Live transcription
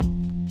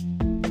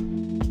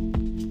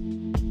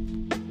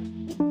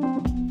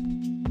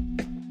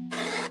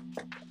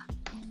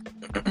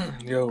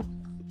Yo.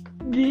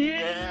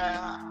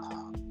 Yeah.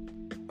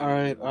 All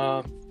right.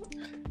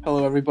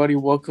 Hello, everybody.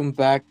 Welcome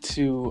back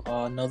to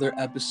another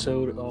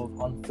episode of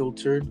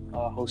Unfiltered,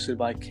 hosted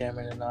by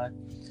Cameron and I.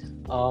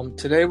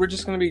 Today, we're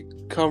just going to be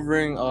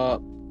covering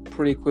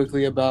pretty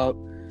quickly about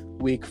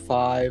Week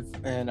 5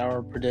 and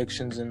our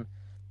predictions and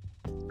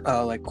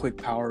like quick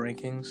power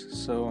rankings.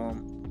 So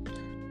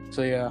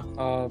yeah.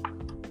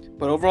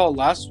 But overall,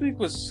 last week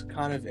was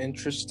kind of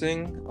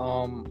interesting.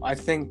 I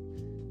think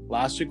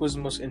last week was the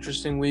most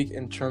interesting week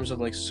in terms of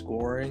like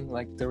scoring.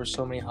 Like there were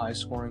so many high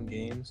scoring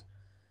games,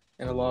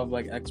 and a lot of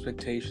like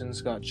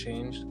expectations got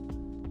changed.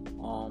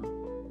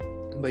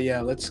 But yeah,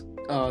 let's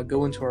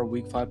go into our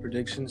Week 5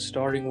 predictions,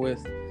 starting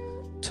with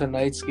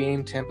tonight's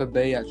game, Tampa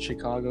Bay at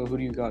Chicago. Who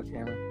do you got,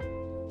 Cameron?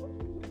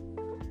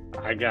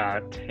 I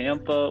got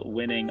Tampa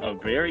winning a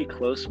very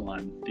close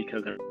one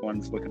because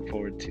everyone's looking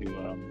forward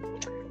to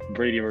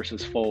Brady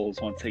versus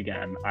Foles once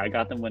again. I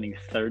got them winning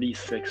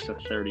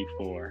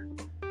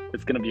 36-34.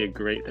 It's going to be a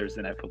great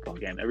Thursday night football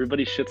game.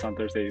 Everybody shits on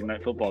Thursday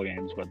night football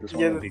games, but this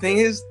one will be The thing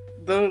good. is,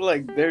 though,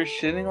 like they're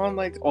shitting on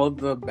like all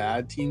the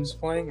bad teams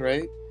playing,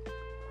 right?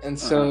 And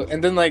so,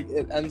 and then like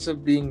it ends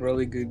up being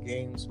really good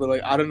games. But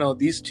like I don't know,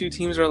 these two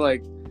teams are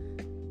like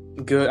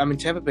good. I mean,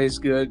 Tampa Bay's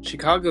good.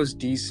 Chicago's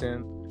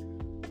decent.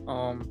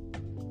 I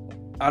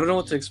don't know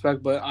what to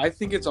expect, but I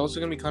think it's also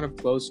gonna be kind of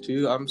close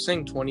too. I'm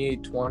saying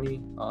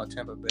 28-20,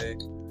 Tampa Bay.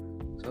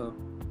 So,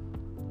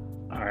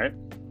 All right.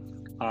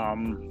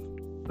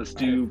 Let's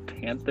do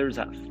Panthers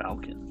at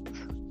Falcons.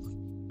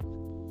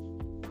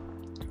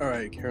 all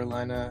right,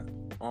 Carolina,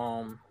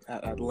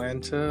 at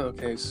Atlanta.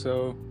 Okay,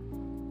 so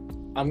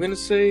I'm gonna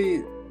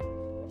say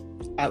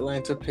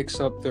Atlanta picks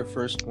up their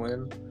first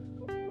win.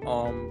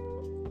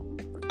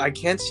 I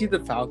can't see the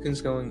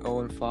Falcons going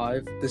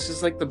 0-5. This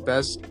is like the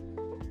best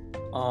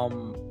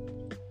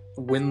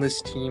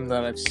winless team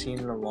that I've seen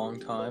in a long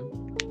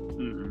time.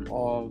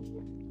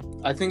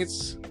 I think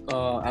it's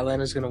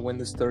Atlanta's gonna win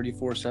this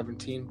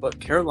 34-17,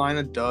 but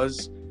Carolina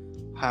does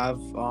have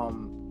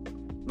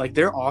like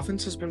their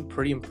offense has been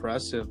pretty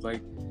impressive.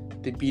 Like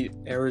they beat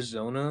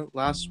Arizona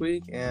last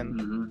week,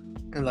 and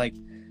like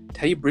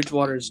Teddy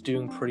Bridgewater is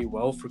doing pretty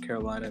well for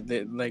Carolina.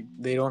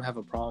 They don't have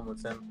a problem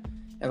with him,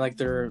 and like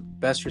their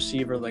best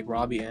receiver, like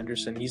Robbie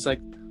Anderson, he's like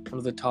one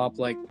of the top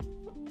like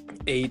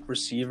 8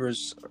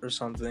 receivers or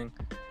something,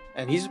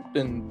 and he's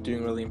been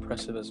doing really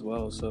impressive as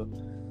well. So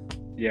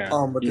yeah.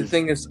 But the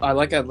thing is, I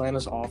like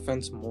Atlanta's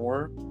offense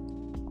more.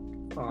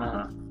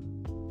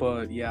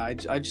 But yeah,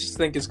 I just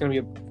think it's gonna be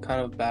a kind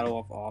of battle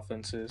of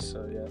offenses.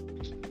 So yeah.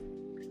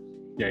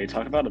 Yeah, you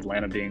talk about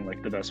Atlanta being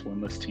like the best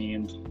winless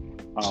team.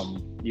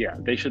 Yeah,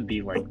 they should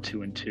be like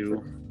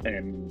 2-2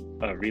 and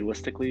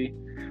realistically,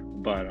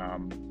 but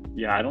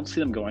yeah, I don't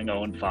see them going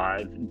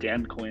 0-5.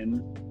 Dan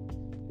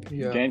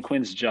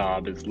Quinn's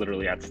job is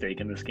literally at stake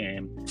in this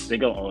game. If they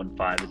go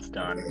 0-5, it's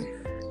done.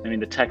 I mean,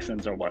 the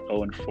Texans are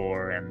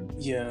 0-4, and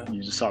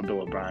you just saw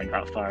Bill O'Brien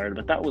got fired,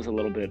 but that was a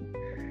little bit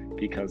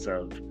because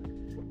of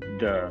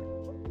the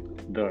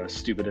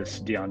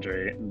stupidest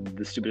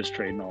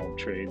trade in all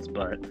trades.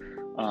 But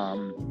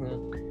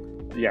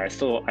yeah,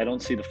 I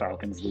don't see the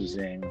Falcons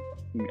losing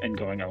and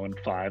going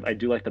 0-5. I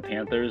do like the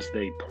Panthers.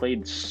 They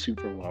played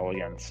super well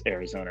against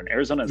Arizona, and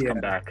Arizona has come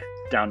back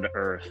down to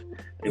earth.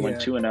 They went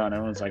 2-0, and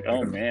everyone's like,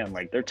 "Oh man,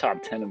 like they're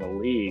top 10 in the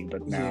league."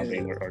 But now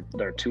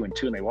they're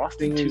 2-2, and they lost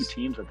to two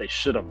teams that they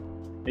should have.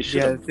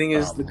 The thing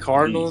is, the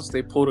Cardinals.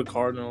 They pulled a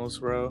Cardinals,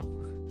 bro.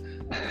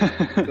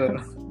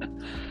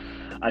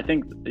 I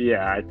think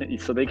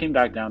so. They came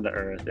back down to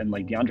earth, and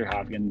like DeAndre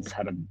Hopkins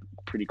had a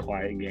pretty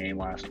quiet game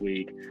last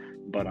week,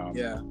 but I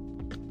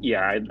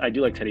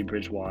do like Teddy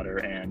Bridgewater,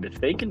 and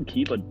if they can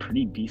keep a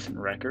pretty decent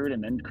record,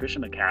 and then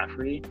Christian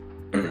McCaffrey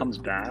comes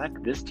back,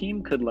 this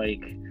team could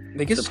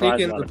they could sneak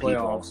into the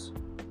playoffs.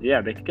 Yeah,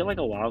 they could get like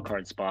a wild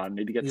card spot,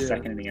 maybe get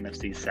second in the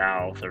NFC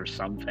South or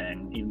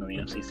something. Even though the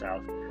NFC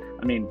South,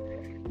 I mean,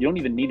 you don't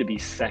even need to be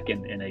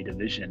second in a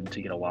division to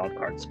get a wild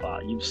card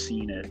spot. You've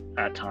seen it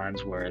at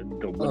times where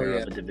the winner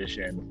of a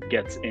division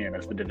gets in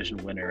as the division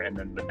winner, and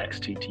then the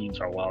next two teams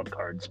are wild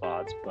card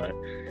spots. But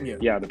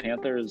yeah, the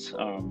Panthers,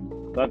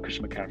 they'll have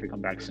Christian McCaffrey come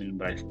back soon,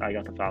 but I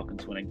got the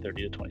Falcons winning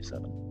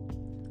 30-27.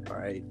 All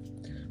right.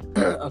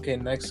 Okay,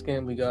 next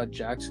game we got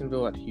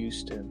Jacksonville at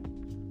Houston.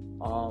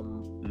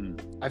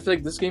 I feel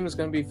like this game is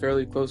going to be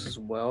fairly close as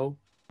well.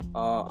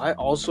 I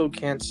also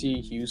can't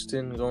see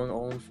Houston going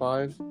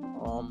 0-5.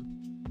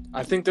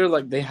 I think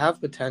they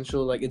have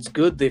potential. Like, it's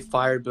good they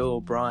fired Bill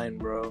O'Brien,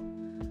 bro.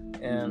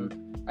 And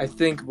I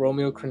think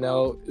Romeo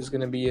Crennel is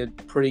going to be a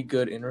pretty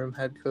good interim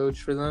head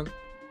coach for them.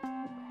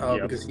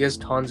 Because he has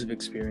tons of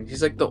experience.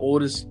 He's like the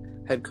oldest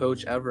head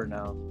coach ever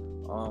now.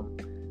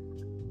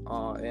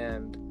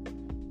 And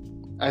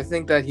I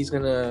think that he's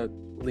going to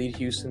lead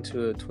Houston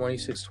to a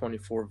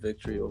 26-24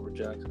 victory over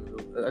Jacksonville.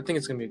 I think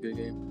it's going to be a good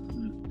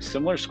game.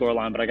 Similar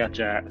scoreline, but I got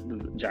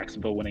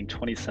Jacksonville winning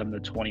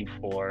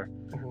 27-24.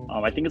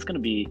 I think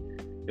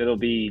it'll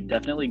be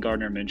definitely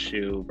Gardner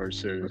Minshew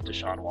versus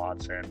Deshaun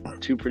Watson.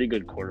 Two pretty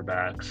good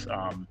quarterbacks.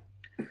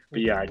 But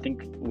yeah, I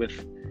think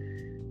with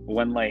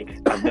when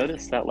I've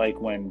noticed that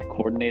when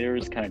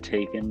coordinators kind of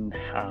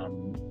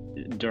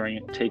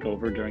take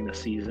over during the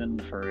season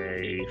for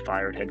a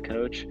fired head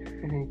coach,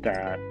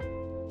 that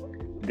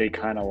they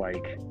kind of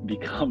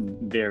become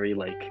very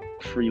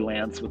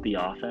freelance with the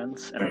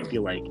offense, and I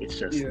feel like it's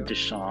just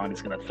Deshaun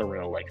is gonna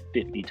throw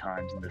 50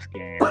 times in this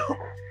game,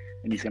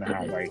 and he's gonna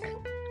have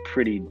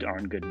pretty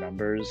darn good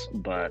numbers,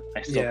 but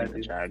I still think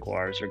the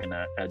Jaguars are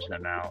gonna edge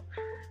them out.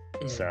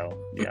 So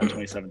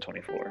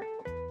 27-24.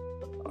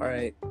 All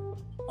right.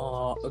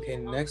 Okay,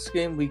 next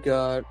game we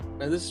got.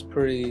 This is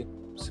pretty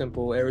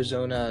simple.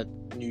 Arizona,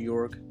 New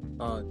York,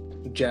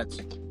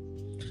 Jets.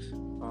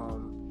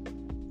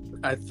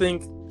 I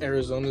think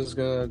Arizona's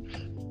gonna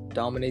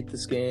dominate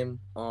this game.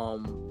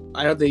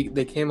 I know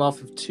they came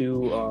off of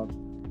two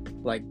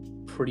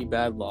pretty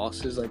bad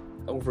losses,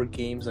 over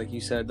games like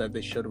you said that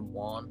they should have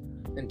won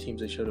and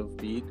teams they should have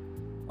beat.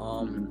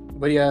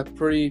 But yeah,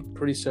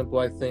 pretty simple.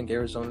 I think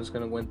Arizona's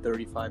gonna win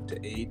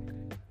 35-8.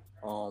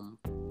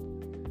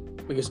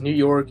 Because New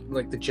York,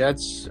 the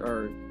Jets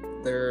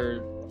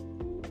they're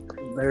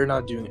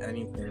not doing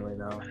anything right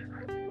now.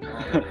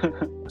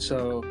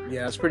 So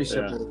yeah, it's pretty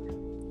simple.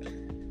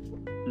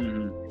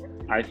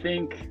 I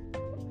think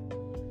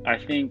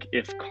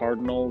if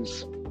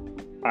Cardinals,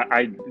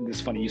 this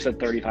is funny. You said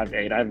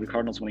 35-8. I have the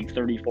Cardinals winning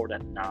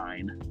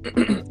 34-9.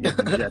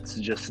 The Jets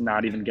just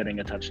not even getting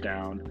a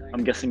touchdown.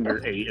 I'm guessing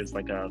their 8 is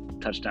a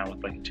touchdown with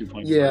a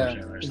 2-point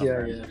conversion or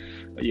something.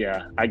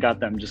 Yeah, I got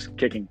them just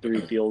kicking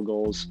 3 field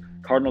goals.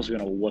 Cardinals are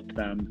gonna whoop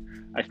them.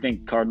 I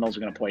think Cardinals are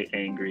gonna play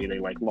angry.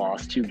 They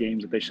lost 2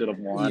 games that they should have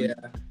won. Yeah,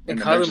 and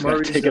then they're just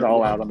gonna take it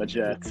all out on the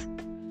Jets.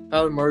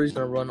 Kyler Murray's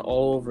gonna run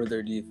all over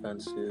their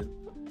defense, dude.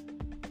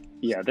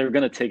 Yeah, they're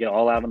going to take it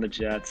all out on the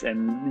Jets.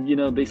 And,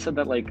 they said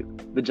that,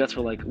 the Jets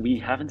were we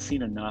haven't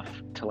seen enough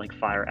to,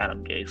 fire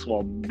Adam Gase.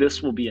 Well,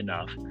 this will be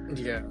enough.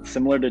 Yeah.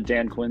 Similar to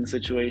Dan Quinn's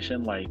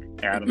situation,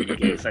 Adam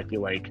Gase, I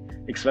feel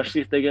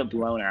especially if they get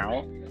blown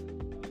out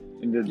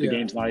and the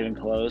game's not even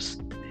close,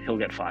 he'll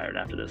get fired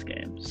after this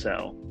game.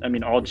 So, I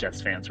mean, all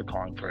Jets fans are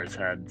calling for his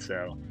head.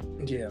 So,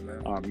 yeah,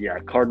 man.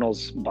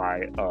 Cardinals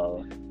by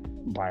a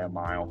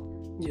mile.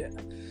 Yeah.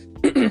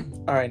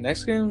 All right,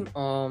 next game,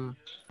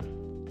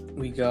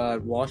 we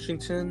got Los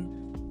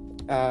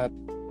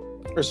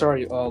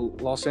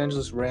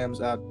Angeles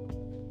Rams at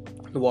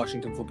the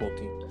Washington football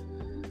team.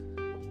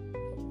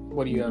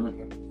 What do you have?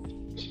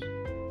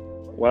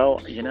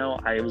 Well,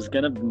 I was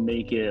going to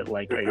make it a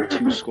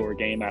 2-score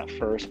game at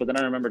first, but then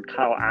I remembered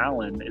Kyle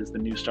Allen is the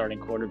new starting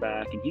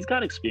quarterback, and he's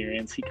got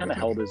experience. He kind of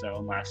held his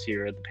own last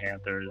year at the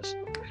Panthers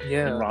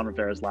and Ron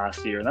Rivera's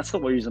last year, and that's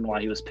the reason why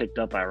he was picked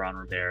up by Ron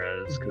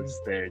Rivera, is because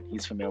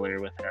he's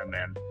familiar with him.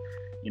 And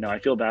I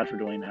feel bad for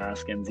Dwayne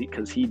Haskins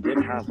because he did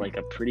have a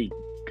pretty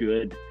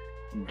good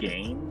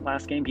game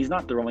last game. He's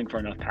not throwing for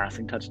enough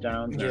passing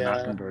touchdowns. They're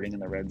not converting in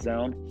the red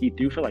zone. He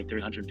threw for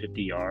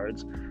 350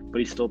 yards, but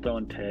he's still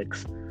throwing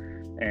picks.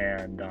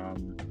 And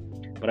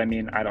but I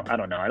mean, I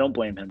don't know. I don't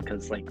blame him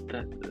because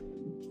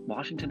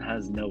Washington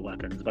has no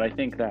weapons. But I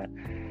think that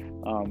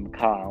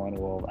Kyle Allen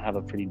will have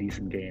a pretty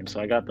decent game. So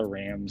I got the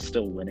Rams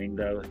still winning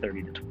though,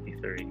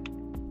 30-23.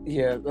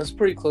 Yeah, that's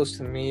pretty close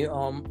to me.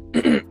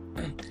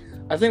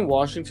 I think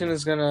Washington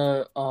is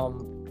gonna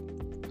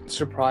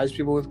surprise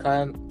people with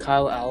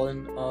Kyle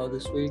Allen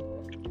this week.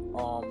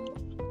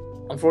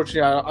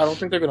 Unfortunately, I don't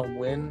think they're gonna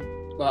win.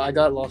 I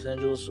got Los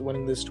Angeles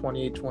winning this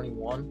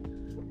 28-21.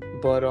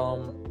 But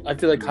I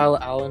feel like Kyle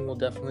Allen will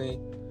definitely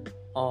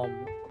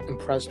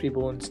impress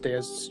people and stay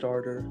as a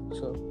starter.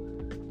 So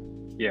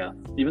yeah,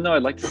 even though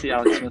I'd like to see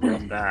Alex Smith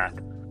come back,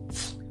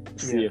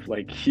 see if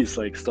he's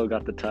still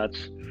got the touch.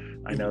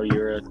 I know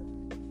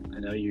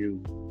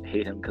you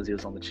hate him because he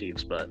was on the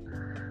Chiefs, but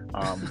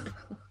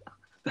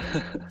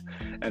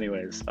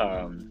anyways,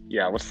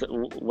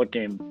 what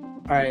game?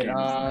 All right,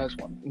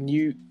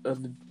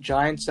 the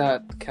Giants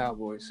at the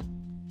Cowboys.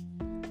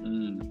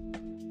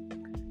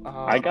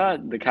 I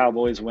got the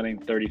Cowboys winning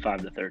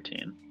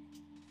 35-13.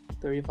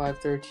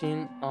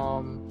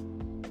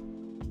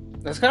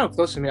 35-13. That's kind of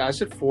close to me. I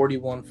said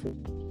 41 for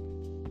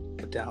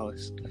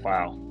Dallas.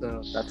 Wow,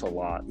 so, that's a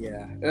lot.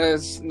 Yeah,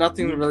 there's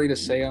nothing really to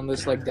say on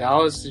this.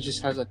 Dallas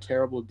just has a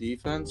terrible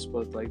defense,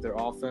 but their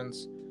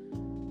offense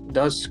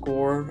does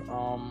score.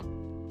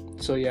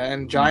 So yeah,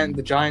 and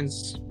the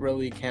Giants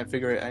really can't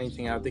figure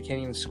anything out. They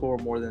can't even score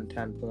more than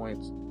 10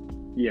 points.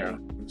 Yeah.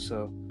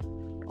 So.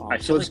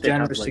 So it's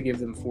generous to give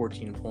them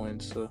 14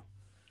 points. So.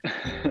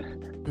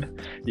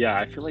 Yeah,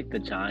 I feel the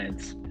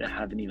Giants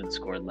haven't even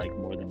scored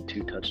more than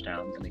 2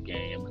 touchdowns in a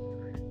game.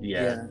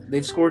 Yeah,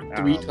 they've scored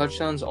 3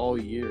 touchdowns all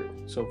year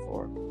so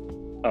far.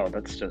 Oh,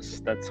 that's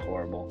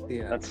horrible.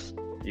 Yeah,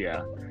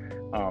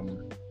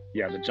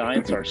 the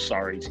Giants are a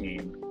sorry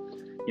team.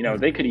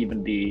 They could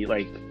even be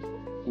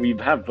we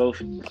have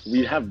both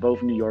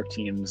New York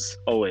teams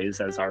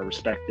always as our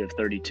respective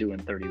 32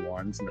 and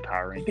 31s in the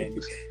power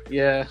rankings.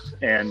 Yeah.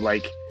 And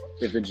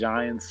if the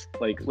Giants,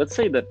 let's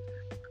say that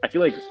I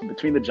feel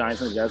between the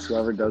Giants and the Jets,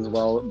 whoever does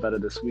better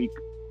this week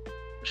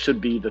should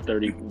be the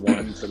 31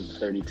 instead of the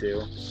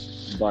 32.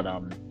 But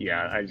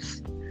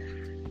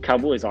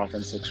Cowboys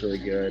offense looks really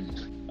good.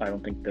 I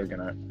don't think they're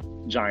gonna.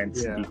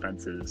 Giants Yeah.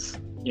 defense is,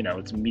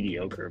 it's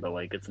mediocre, but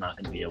like it's not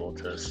gonna be able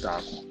to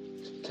stop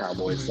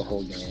Cowboys the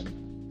whole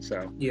game.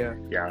 So Yeah.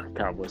 yeah,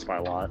 Cowboys by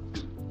a lot.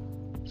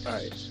 All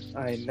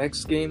right.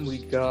 Next game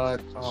we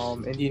got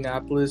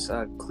Indianapolis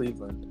at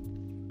Cleveland.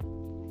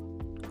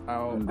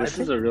 And this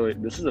is a really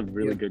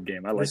good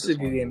game. I like this is a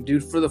good game,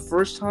 dude. For the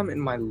first time in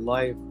my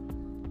life,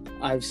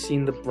 I've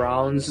seen the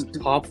Browns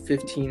top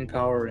 15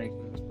 power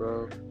rankings,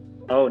 bro.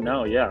 Oh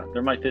no, yeah,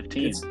 they're my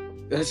 15.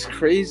 That's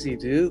crazy,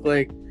 dude.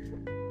 Like,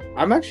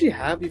 I'm actually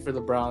happy for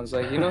the Browns.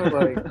 Like,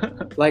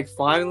 like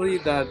finally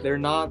that they're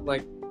not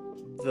like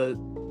the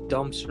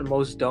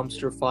most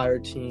dumpster fire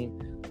team.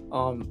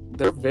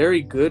 They're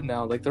very good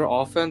now. Like, their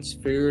offense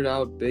figured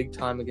out big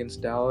time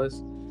against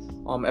Dallas.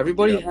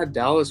 Everybody had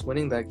Dallas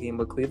winning that game,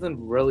 but Cleveland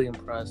really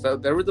impressed.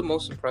 They were the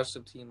most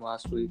impressive team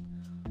last week.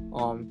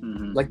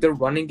 Like, their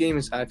running game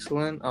is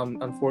excellent.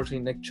 Unfortunately,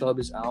 Nick Chubb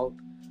is out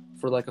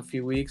for like a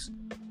few weeks.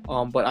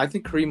 But I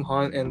think Kareem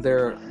Hunt and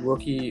their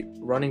rookie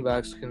running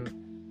backs can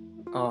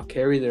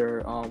carry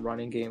their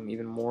running game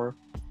even more,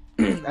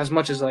 as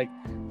much as like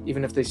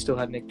even if they still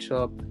had Nick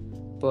Chubb.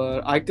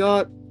 But I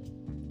got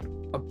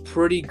a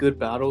pretty good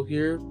battle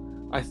here.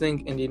 I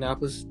think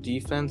Indianapolis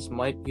defense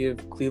might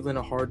give Cleveland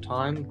a hard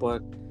time,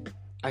 but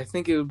I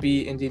think it would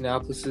be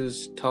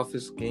Indianapolis's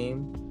toughest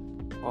game.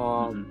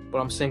 But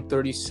I'm saying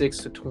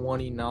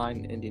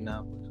 36-29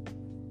 Indianapolis.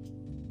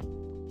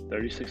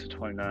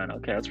 36-29.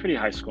 Okay, that's pretty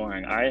high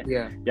scoring. I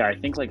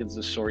think like it's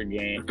a short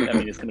game. I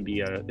mean, it's gonna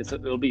be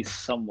it'll be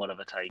somewhat of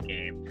a tight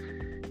game,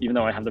 even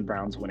though I have the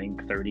Browns winning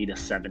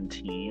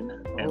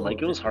 30-17, and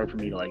like it was hard for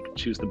me to like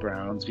choose the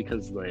Browns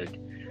because like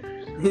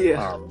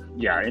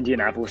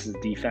Indianapolis's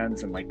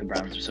defense and like the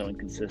Browns are so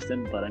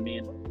inconsistent. But I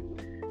mean,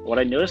 what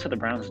I noticed that the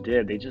Browns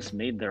did, they just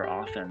made their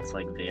offense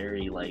like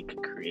very like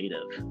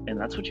creative, and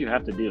that's what you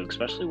have to do,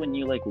 especially when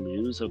you like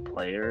lose a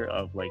player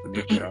of like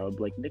Nick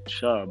Chubb. Like Nick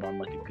Chubb on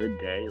like a good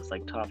day is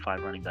like top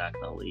 5 running back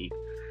in the league.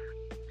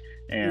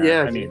 And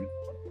I mean,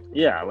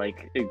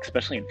 like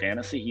especially in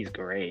fantasy, he's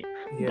great.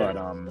 Yeah. But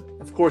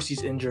of course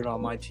he's injured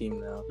on my team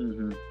now.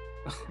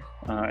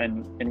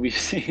 And we've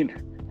seen.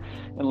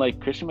 And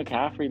like Christian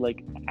McCaffrey,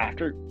 like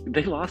after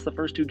they lost the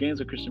first 2 games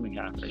with Christian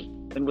McCaffrey,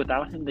 and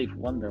without him, they've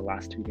won their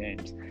last 2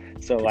 games.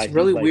 So it's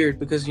really weird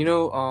because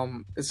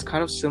it's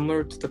kind of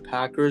similar to the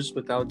Packers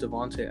without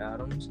Devontae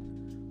Adams.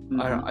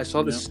 I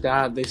saw the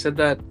stat. They said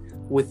that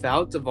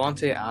without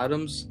Devontae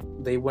Adams,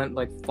 they went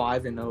like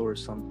 5-0 or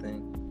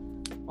something.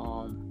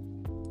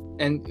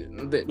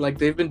 And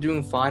they've been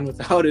doing fine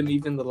without him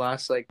even the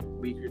last like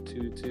week or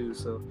two too.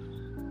 So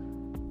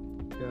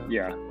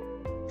yeah.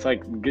 It's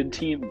like good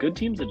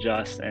teams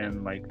adjust,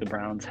 and like the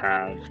Browns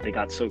they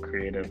got so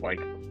creative.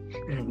 Like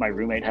my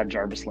roommate had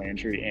Jarvis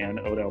Landry and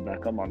Odell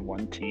Beckham on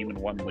one team in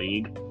one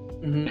league,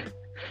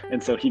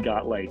 and so he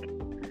got like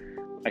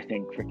I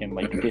think freaking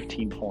like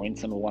 15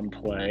 points in one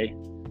play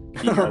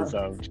because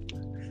of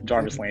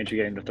Jarvis Landry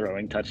getting the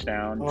throwing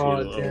touchdown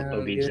to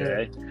OBJ.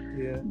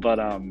 Yeah. But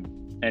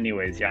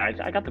anyways,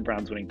 I got the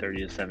Browns winning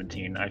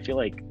 30-17. I feel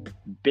like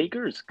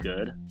Baker's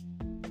good.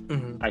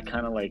 I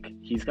kind of like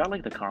he's got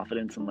like the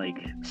confidence and like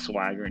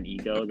swagger and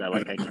ego that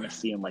like I kind of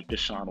see him like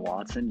Deshaun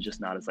Watson, just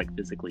not as like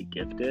physically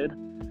gifted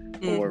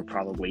or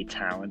probably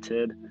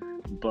talented.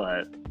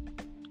 But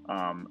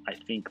I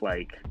think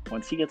like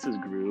once he gets his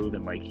groove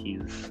and like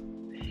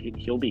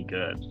he'll be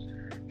good.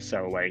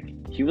 So like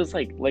he was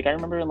like I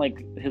remember in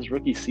like his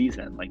rookie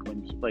season, like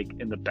when he like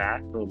in the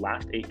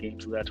last 8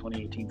 games of that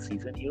 2018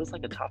 season, he was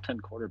like a top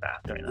 10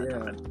 quarterback during that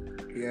time.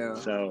 Yeah.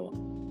 So.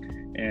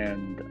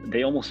 And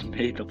they almost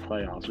made the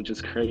playoffs, which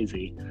is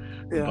crazy.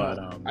 Yeah,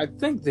 but I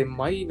think they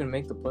might even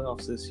make the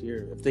playoffs this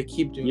year if they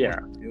keep doing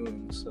what they're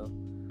doing. So.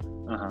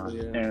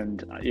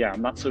 And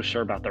I'm not so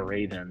sure about the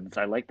Ravens.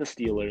 I like the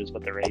Steelers,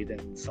 but the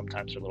Ravens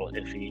sometimes are a little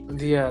iffy.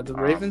 Yeah, the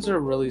Ravens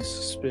are really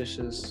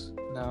suspicious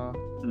now.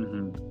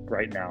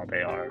 Right now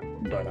they are,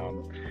 but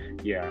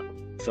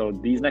So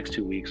these next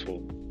 2 weeks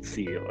we'll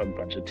see a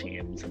bunch of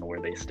teams and where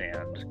they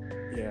stand.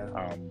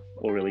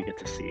 We'll really get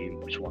to see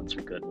which ones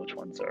are good, which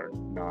ones are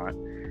not.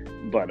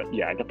 But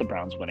I got the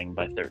Browns winning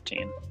by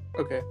 13.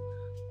 Okay.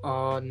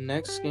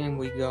 Next game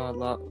we got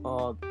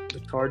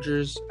the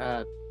Chargers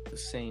at the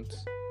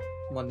Saints,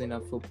 Monday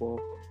Night Football.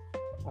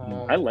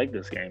 I like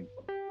this game.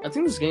 I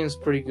think this game is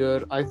pretty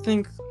good. I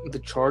think the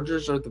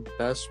Chargers are the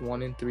best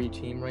 1-3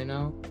 team right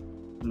now.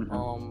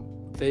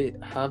 They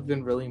have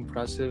been really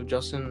impressive.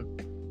 Justin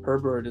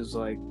Herbert is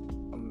like,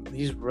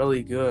 he's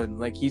really good.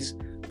 Like he's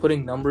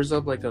putting numbers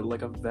up like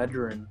a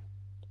veteran.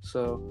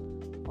 So,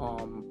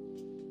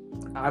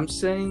 I'm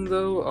saying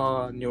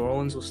though, New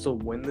Orleans will still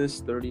win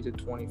this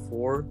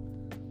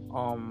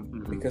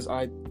 30-24. Because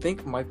I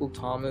think Michael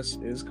Thomas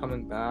is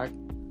coming back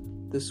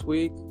this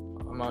week.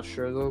 I'm not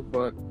sure though,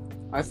 but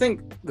I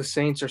think the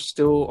Saints are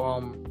still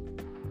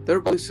they're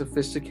a really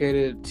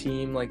sophisticated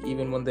team. Like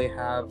even when they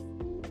have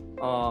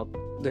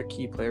their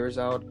key players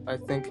out, I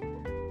think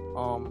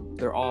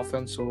their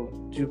offense will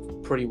do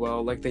pretty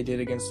well, like they did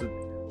against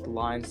the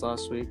Lions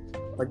last week.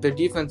 Like their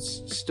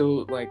defense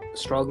still like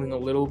struggling a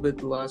little bit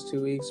the last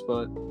 2 weeks,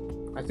 but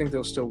I think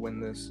they'll still win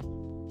this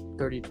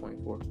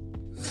 30-24.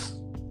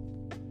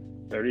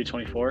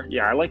 30-24?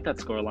 Yeah, I like that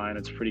scoreline.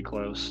 It's pretty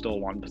close. Still a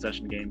one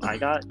possession game. I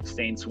got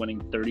Saints winning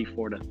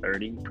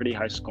 34-30. Pretty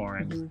high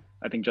scoring. Mm-hmm.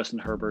 I think Justin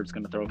Herbert's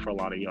going to throw for a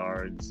lot of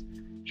yards.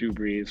 Drew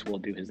Brees will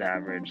do his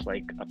average,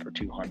 like upper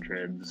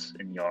 200s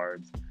in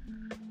yards.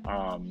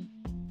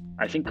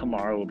 I think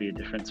Kamara will be a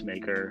difference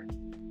maker.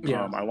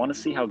 Yeah. I want to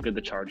see how good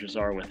the Chargers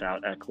are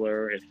without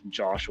Eckler. If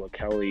Joshua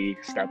Kelly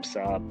steps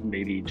up,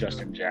 maybe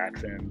Justin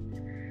Jackson.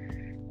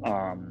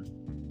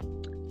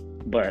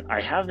 But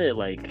I have it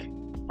like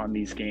on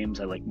these games,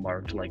 I like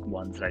marked like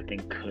ones that I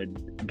think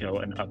could go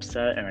an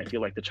upset, and I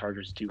feel like the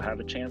Chargers do have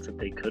a chance that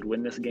they could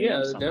win this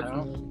game somehow.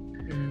 Definitely.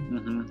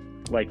 Mm-hmm.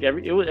 Like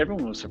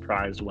everyone was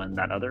surprised when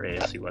that other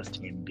AFC West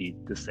team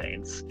beat the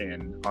Saints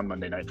on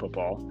Monday Night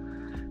Football,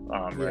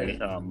 right?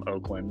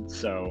 Oakland.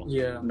 So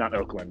not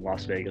Oakland,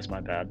 Las Vegas.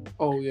 My bad.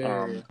 Oh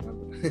yeah.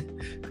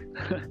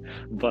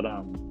 But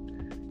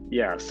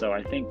yeah. So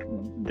I think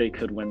they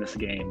could win this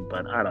game,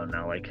 but I don't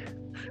know. Like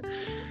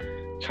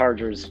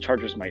Chargers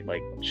might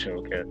like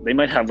choke it. They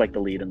might have like the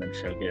lead and then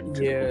choke it in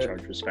typical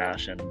Chargers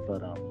fashion.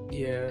 But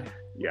yeah.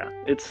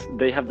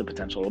 They have the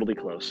potential. It'll be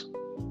close.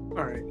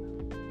 All right.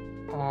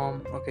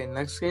 Okay,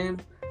 next game.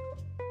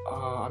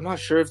 I'm not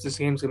sure if this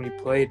game's gonna be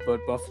played, but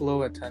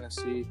Buffalo at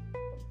Tennessee.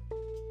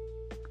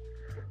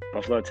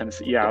 Buffalo at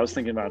Tennessee. Yeah, I was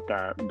thinking about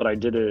that, but I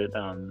did it.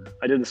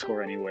 I did the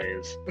score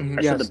anyways.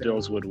 I said the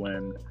Bills would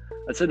win.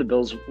 I said the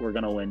Bills were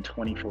gonna win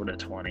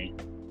 24-20.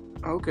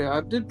 Okay, I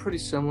did pretty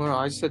similar.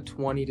 I said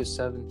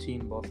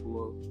 20-17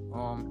 Buffalo.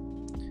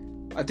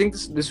 I think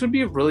this would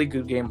be a really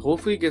good game.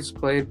 Hopefully it gets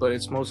played, but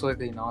it's most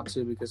likely not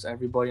to because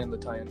everybody on the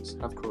Titans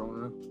have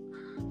Corona.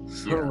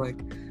 So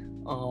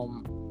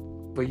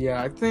but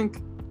yeah, I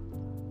think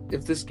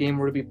if this game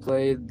were to be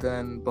played,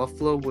 then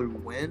Buffalo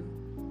would win,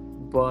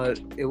 but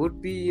it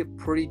would be a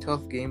pretty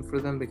tough game for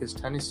them because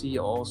Tennessee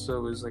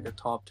also is like a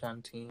top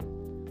 10 team.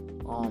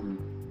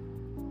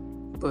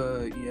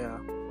 But yeah,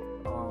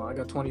 I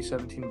got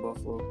 2017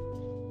 Buffalo.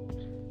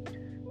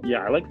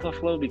 Yeah, I like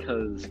Buffalo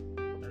because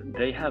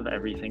they have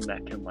everything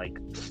that can like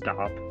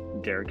stop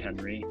Derrick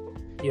Henry.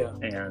 Yeah.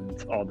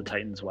 And all the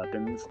Titans'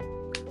 weapons.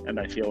 And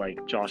I feel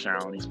like Josh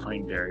Allen, he's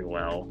playing very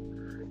well.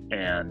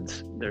 And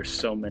there's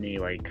so many,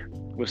 like,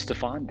 with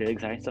Stephon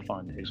Diggs, I think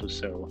Stephon Diggs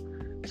was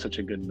such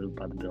a good move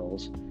by the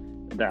Bills.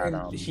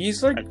 That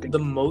he's like the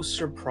most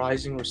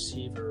surprising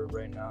receiver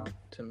right now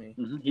to me.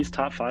 Mm-hmm. He's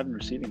top 5 in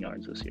receiving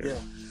yards this year.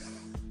 Yeah.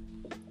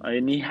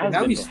 And he has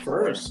now been he's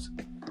before. first.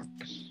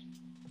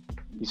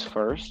 He's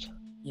first?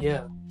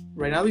 Yeah.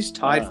 Right now he's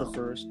tied for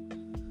first.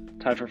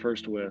 Tied for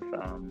first with...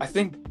 I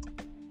think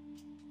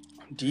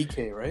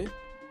DK, right?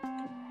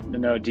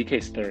 No,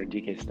 DK's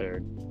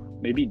third.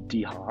 Maybe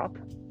D-Hop?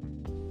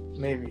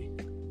 Maybe,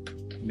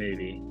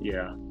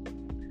 yeah.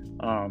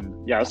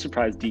 Yeah, I was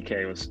surprised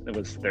DK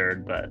was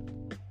third, but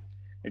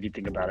if you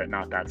think about it,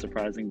 not that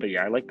surprising. But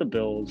yeah, I like the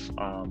Bills.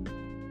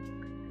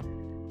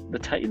 The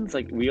Titans,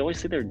 like, we always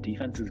say their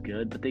defense is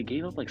good, but they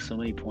gave up like so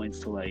many points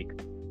to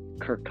like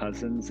Kirk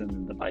Cousins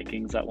and the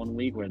Vikings that one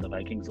week where the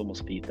Vikings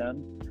almost beat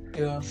them.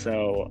 Yeah.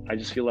 So I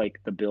just feel like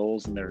the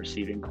Bills and their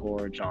receiving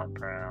core, John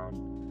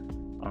Brown,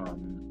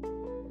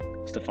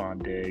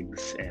 Stephon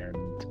Diggs,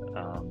 and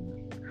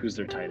who's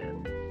their tight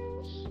end?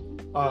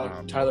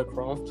 Tyler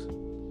Kroft,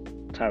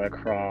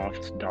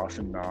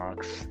 Dawson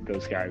Knox,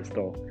 those guys.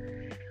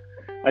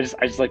 I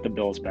just like the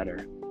Bills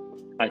better.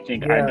 I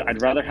think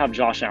I'd rather have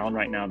Josh Allen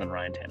right now than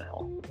Ryan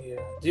Tannehill. Yeah,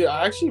 dude,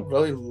 I actually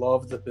really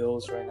love the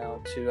Bills right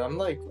now too. I'm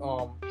like,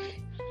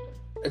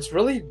 it's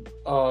really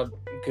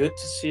good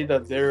to see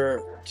that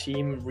their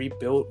team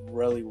rebuilt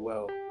really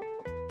well.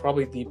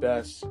 Probably the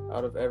best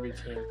out of every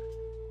team.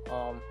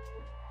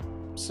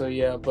 So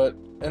yeah,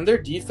 and their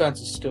defense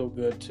is still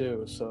good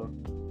too. So,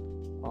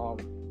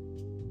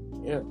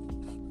 yeah.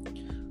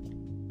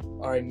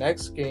 All right,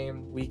 next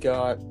game we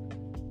got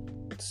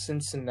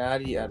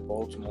Cincinnati at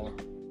Baltimore.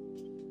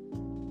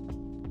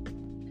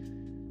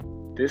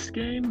 This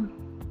game,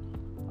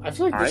 I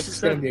feel like this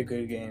is going to be a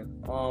good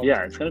game.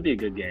 Yeah, it's going to be a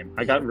good game.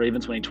 I got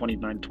Ravens winning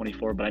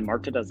 29-24, but I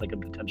marked it as like a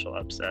potential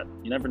upset.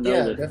 You never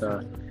know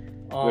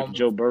with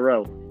Joe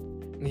Burrow.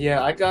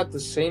 Yeah, I got the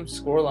same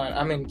scoreline.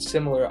 I mean,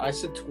 similar. I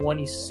said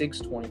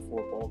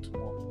 26-24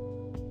 Baltimore.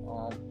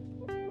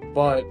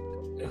 But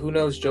who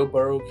knows? Joe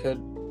Burrow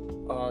could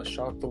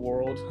shock the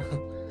world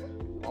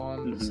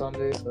on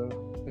Sunday, so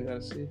we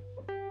gotta see.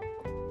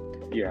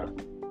 Yeah.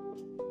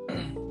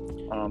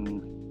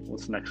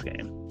 What's the next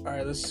game? All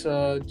right, let's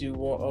do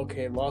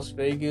Las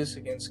Vegas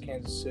against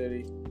Kansas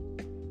City.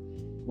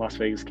 Las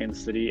Vegas,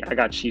 Kansas City. I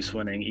got Chiefs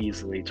winning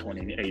easily,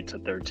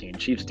 28-13.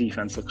 Chiefs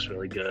defense looks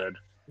really good.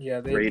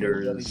 Yeah, they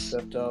Raiders really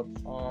stepped up.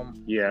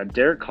 Yeah,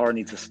 Derek Carr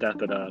needs to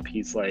step it up.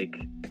 He's like,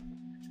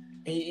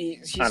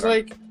 he's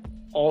like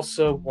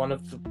also one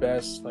of the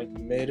best like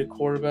mid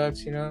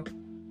quarterbacks, you know.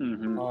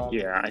 Mm-hmm.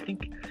 Yeah, I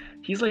think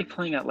he's like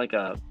playing at like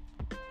a.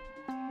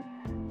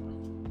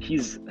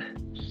 He's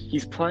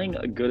he's playing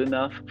good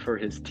enough for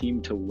his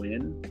team to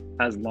win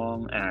as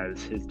long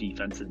as his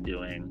defense is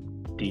doing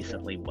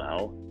decently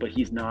well, but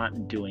he's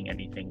not doing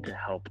anything to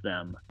help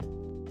them.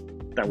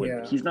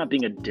 He's not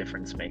being a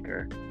difference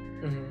maker.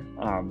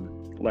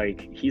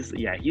 Like he's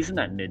in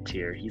that mid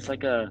tier. He's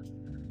like a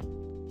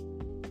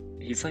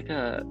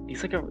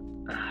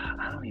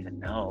I don't even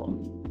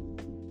know.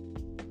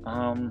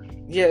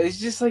 Yeah, it's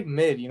just like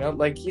mid, you know,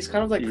 like he's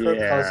kind of like Kirk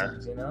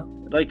Cousins, you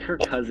know, like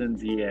Kirk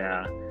Cousins,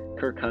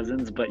 Kirk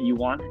Cousins. But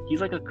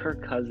he's like a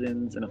Kirk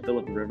Cousins and a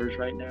Phillip Rivers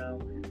right now.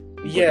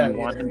 Yeah, you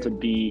want him to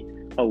be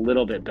a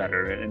little bit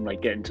better and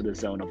like get into the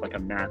zone of like a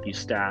Matthew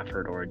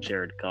Stafford or a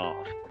Jared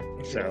Goff.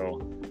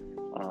 So,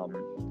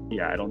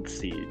 I don't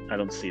see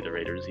the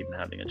Raiders even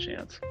having a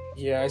chance.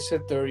 Yeah, I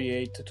said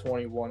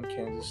 38-21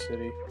 Kansas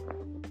City.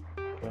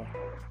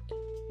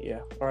 Yeah.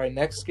 All right,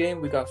 next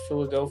game we got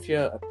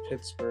Philadelphia at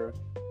Pittsburgh.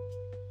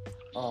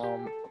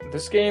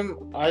 This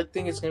game I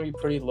think it's gonna be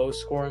pretty low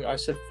scoring. I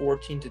said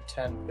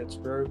 14-10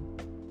 Pittsburgh.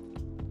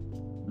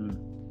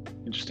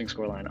 Interesting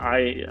scoreline.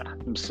 I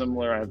am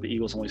similar. I have the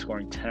Eagles only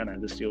scoring 10. I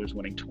have the Steelers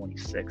winning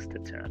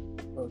 26-10.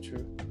 Oh,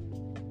 true.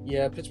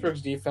 Yeah,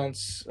 Pittsburgh's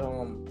defense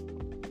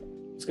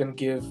is gonna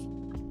give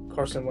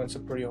Carson Wentz a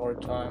pretty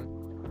hard time.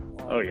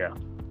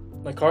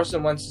 Like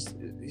Carson Wentz,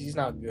 he's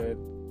not good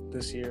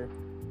this year.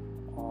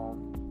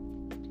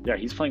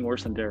 He's playing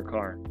worse than Derek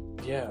Carr.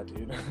 Yeah,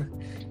 dude.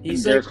 He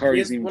has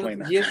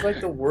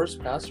like the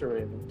worst passer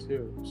rating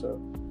too. So,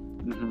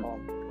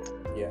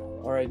 yeah.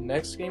 All right,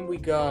 next game we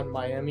got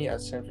Miami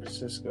at San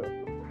Francisco.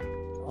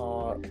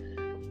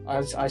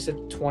 I said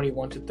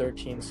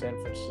 21-13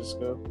 San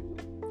Francisco.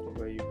 What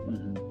about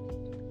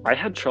you? I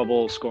had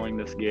trouble scoring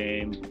this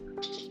game.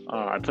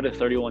 I put it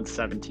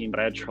 31-17, but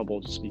I had trouble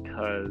just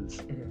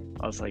because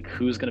I was like,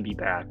 who's going to be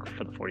back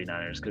for the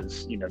 49ers?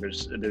 Because, you know,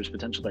 there's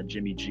potential that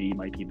Jimmy G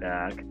might be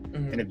back.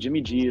 And if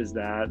Jimmy G is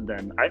that,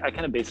 then I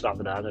kind of based it off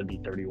of that. That'd be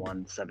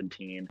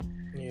 31-17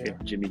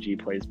 if Jimmy G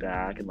plays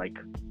back. And, like,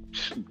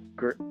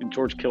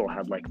 George Kittle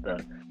had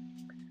the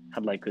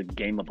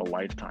game of a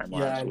lifetime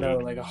last week. Yeah, I know,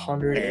 like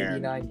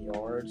 189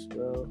 yards,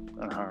 bro.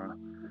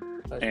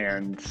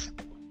 And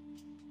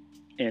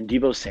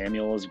Deebo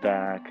Samuel is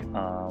back.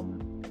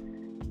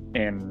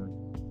 And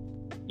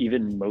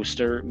even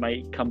Mostert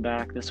might come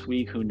back this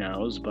week. Who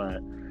knows?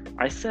 But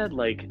I said,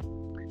 like,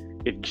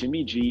 if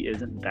Jimmy G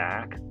isn't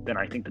back, then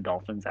I think the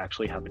Dolphins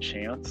actually have a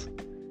chance.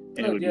 And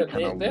it would be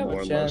kind of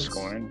more low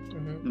scoring.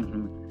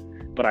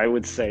 But I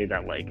would say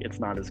that, like, it's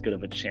not as good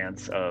of a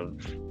chance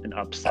of an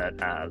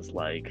upset as,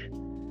 like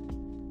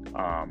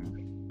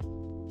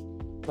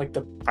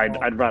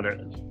I'd rather.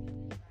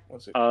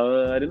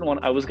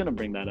 I was gonna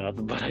bring that up,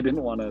 but I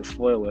didn't want to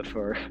spoil it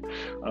for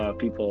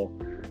people,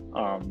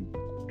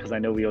 because I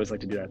know we always like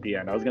to do that at the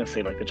end. I was gonna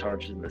say like the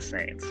Chargers and the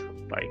Saints.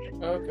 Like,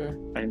 okay,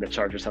 I think the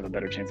Chargers have a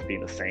better chance of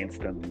beating the Saints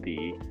than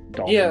the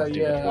Dolphins.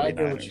 Yeah, I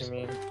get what you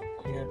mean.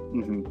 Yeah.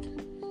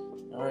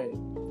 All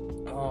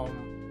right.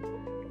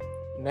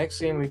 Next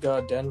game we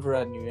got Denver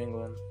at New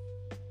England.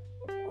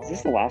 Is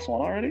this the last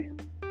one already?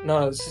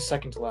 No, this is the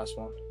second to last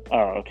one.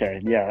 Oh, okay.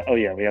 Yeah. Oh,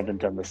 yeah. We haven't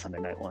done the Sunday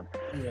night one.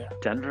 Yeah.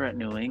 Denver at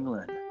New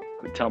England.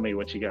 Tell me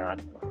what you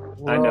got.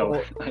 Well, I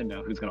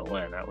know who's gonna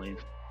win at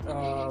least.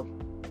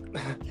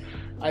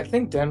 I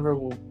think Denver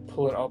will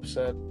pull an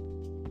upset.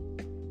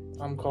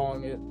 I'm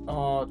calling it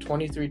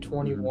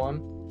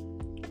 23-21.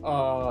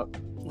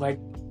 Like,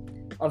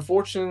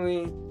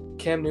 unfortunately,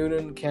 Cam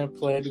Newton can't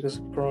play because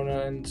of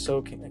Corona, and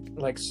so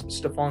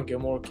Stephon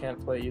Gilmore can't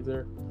play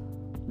either.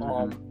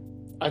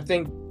 I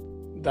think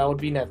that would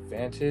be an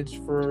advantage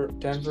for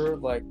Denver,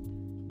 like,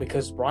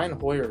 because Brian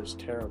Hoyer is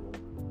terrible,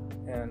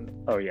 and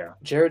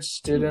Jarrett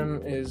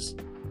Stidham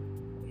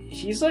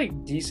he's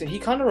like decent. He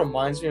kind of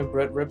reminds me of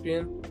Brett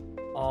Ripien,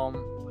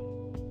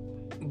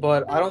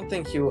 but I don't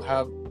think he'll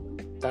have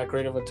that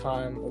great of a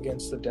time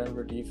against the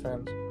Denver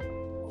defense,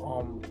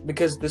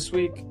 because this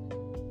week,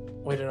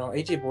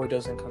 AJ Boyd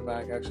doesn't come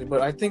back actually,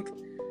 but I think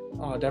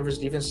Denver's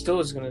defense still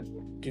is going to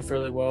do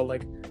fairly well.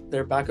 Like,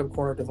 their backup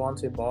corner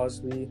Devontae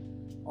Bosley,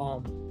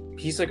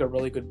 he's like a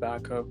really good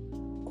backup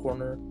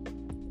corner,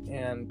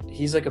 and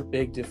he's like a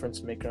big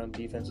difference maker on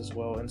defense as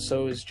well. And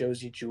so is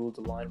Josie Jewell,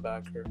 the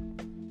linebacker.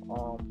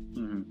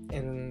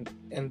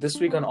 And this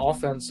week on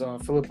offense,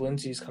 Philip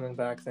Lindsay's coming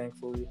back,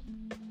 thankfully.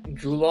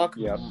 Drew Lock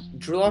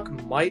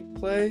might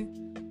play.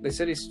 They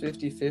said he's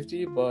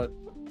 50-50, but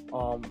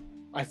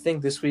I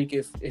think this week,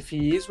 if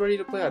he is ready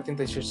to play, I think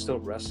they should still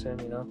rest him,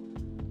 you know.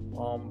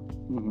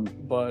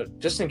 But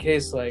just in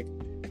case, like,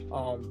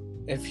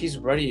 if he's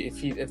ready,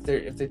 if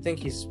they think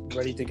he's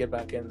ready to get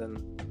back in, then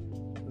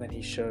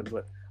he should.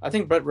 But I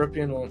think Brett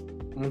Ripien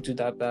won't do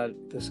that bad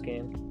this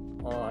game.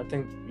 I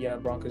think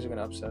Broncos are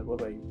gonna upset.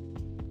 What about you?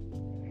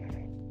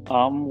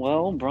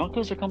 Well,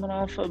 Broncos are coming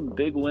off a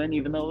big win,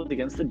 even though it's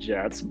against the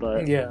Jets.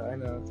 But yeah, I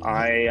know.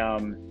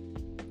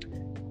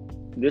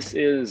 This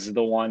is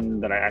the one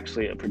that I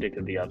actually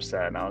predicted the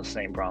upset, and I was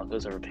saying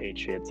Broncos over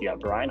Patriots. Yeah,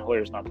 Brian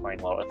Hoyer's not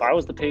playing well. If I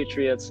was the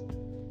Patriots,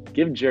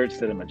 give Jarrett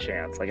Stidham a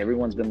chance. Like,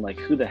 everyone's been like,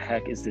 who the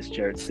heck is this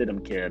Jarrett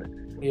Stidham kid?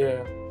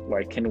 Yeah.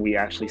 like, can we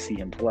actually see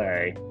him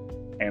play?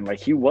 And like,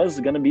 he was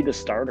going to be the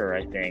starter,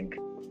 I think,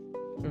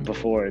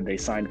 before they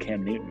signed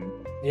Cam Newton.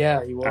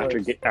 Yeah, he was.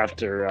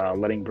 After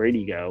letting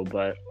Brady go.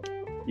 But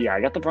yeah,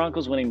 I got the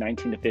Broncos winning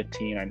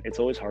 19-15. And it's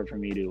always hard for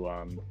me to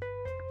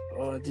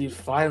dude,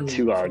 finally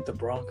pick the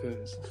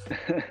Broncos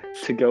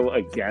to go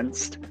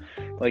against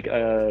like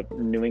a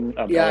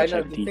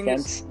Belichick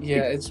defense.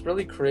 It's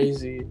really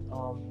crazy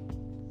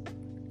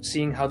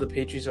seeing how the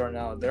Patriots are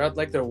now. They're at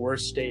like their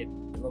worst state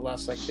in the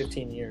last like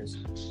 15 years.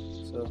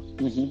 So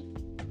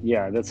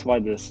yeah, that's why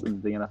the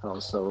NFL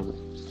is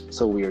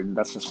so weird.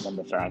 That's just one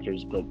of the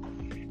factors. But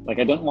like,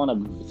 I don't want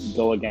to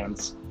go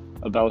against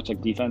a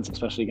Belichick defense,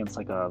 especially against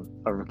like a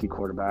rookie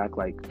quarterback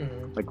like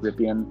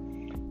Rypien.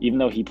 Even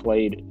though he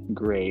played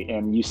great,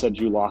 and you said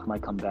Drew Lock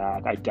might come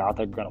back, I doubt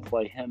they're going to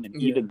play him. And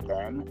even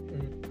then,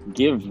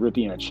 give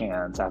Rypien a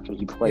chance after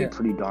he played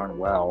pretty darn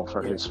well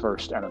for his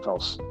first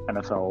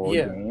NFL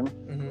game.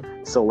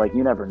 So like,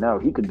 you never know,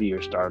 he could be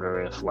your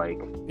starter if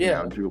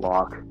Drew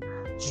Lock.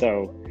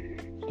 So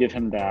give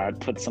him that,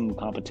 put some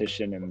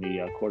competition in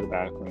the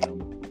quarterback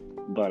room.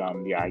 But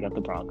I got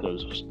the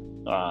Broncos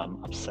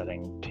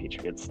upsetting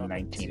Patriots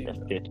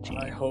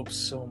 19-15. I hope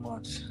so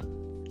much.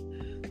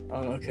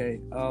 Okay,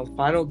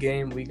 final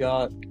game we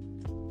got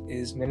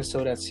is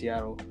Minnesota at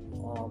Seattle.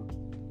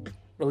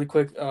 Really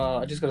quick,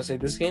 I just gotta say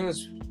this game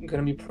is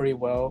gonna be pretty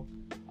well.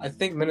 I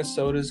think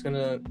Minnesota's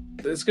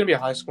it's gonna be a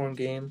high scoring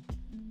game,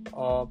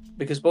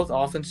 because both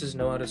offenses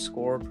know how to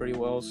score pretty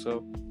well.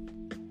 So,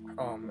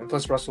 and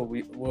plus Russell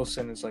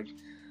Wilson is like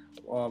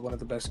one of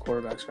the best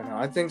quarterbacks right now.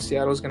 I think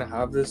Seattle's gonna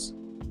have this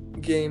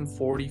game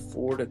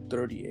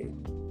 44-38.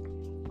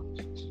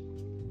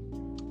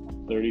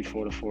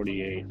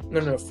 34-48.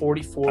 No,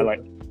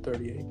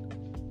 44-38.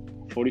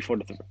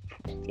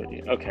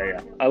 44-38. Okay,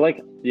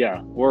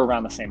 yeah. We're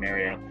around the same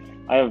area.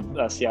 I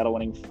have Seattle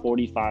winning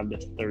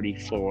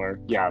 45-34.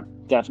 Yeah,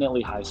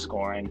 definitely high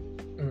scoring.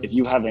 If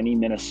you have any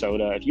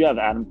Minnesota, if you have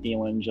Adam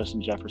Thielen,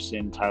 Justin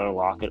Jefferson, Tyler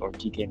Lockett, or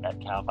DK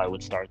Metcalf, I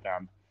would start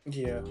them.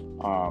 Yeah.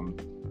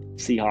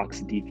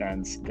 Seahawks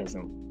defense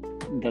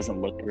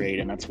doesn't look great,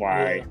 and that's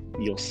why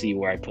you'll see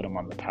where I put them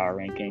on the power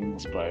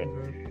rankings. But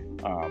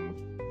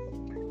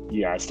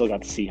yeah, I still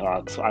got the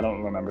Seahawks. I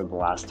don't remember the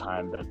last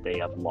time that they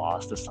have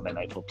lost a Sunday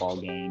Night Football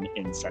game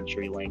in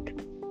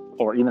CenturyLink,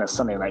 or even a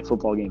Sunday Night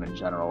Football game in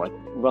general. Like,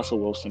 Russell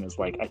Wilson is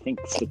like, I think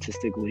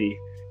statistically,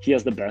 he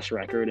has the best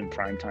record in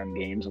primetime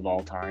games of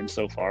all time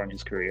so far in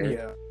his career.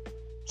 Yeah.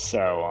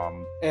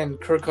 So, and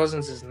Kirk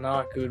Cousins is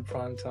not good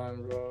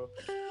primetime, bro.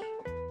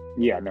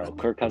 Yeah, no,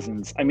 Kirk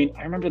Cousins. I mean,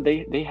 I remember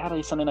they had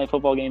a Sunday Night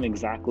Football game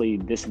exactly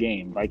this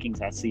game,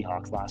 Vikings at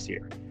Seahawks last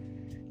year.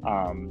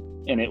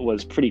 And it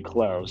was pretty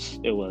close.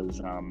 It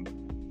was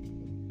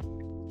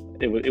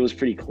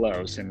pretty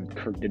close, and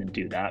Kirk didn't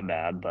do that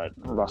bad. But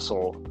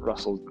Russell,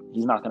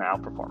 he's not going to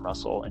outperform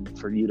Russell. And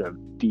for you to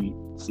beat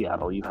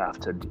Seattle, you have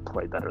to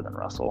play better than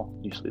Russell.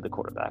 Usually, the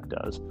quarterback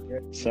does.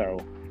 Yeah. So,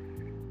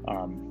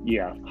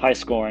 high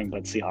scoring,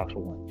 but Seahawks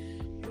will win.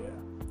 Yeah.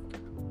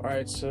 All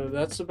right, so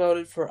that's about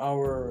it for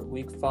our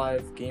Week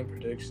 5 game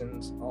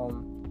predictions.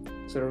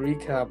 So to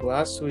recap,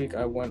 last week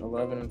I went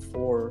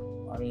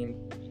 11-4. I mean,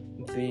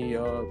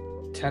 the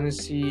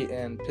Tennessee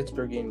and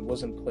Pittsburgh game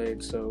wasn't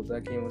played, so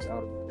that game was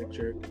out of the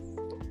picture.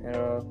 And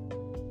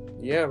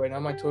right now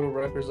my total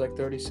record is like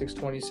 36,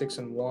 26,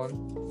 and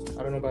 1.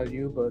 I don't know about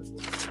you, but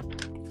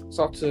it's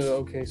off to an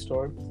okay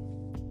start.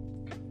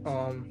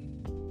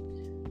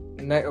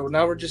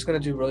 Now we're just gonna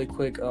do really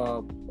quick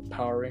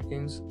power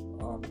rankings.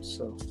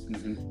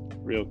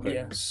 Real quick.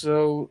 Yeah.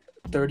 So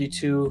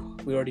 32,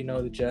 we already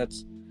know the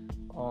Jets.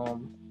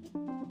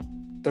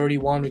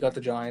 31, we got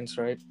the Giants,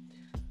 right?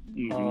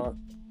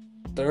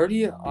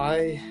 30,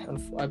 I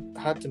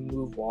had to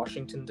move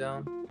Washington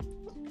down.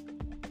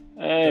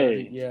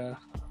 Hey. 30, yeah,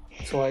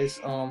 twice.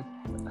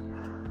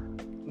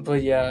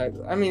 But yeah,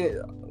 I mean,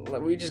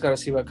 we just gotta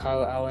see about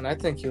Kyle Allen. I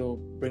think he'll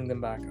bring them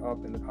back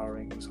up in the power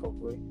rankings,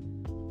 hopefully.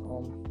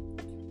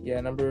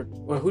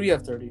 Who do you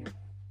have 30?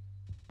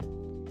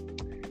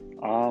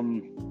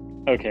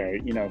 Okay,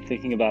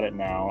 thinking about it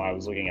now, I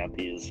was looking at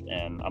these,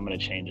 and I'm gonna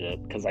change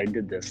it because I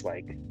did this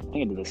I think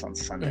I did this on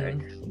Sunday,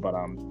 but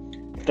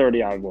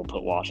 30, I will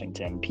put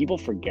Washington. People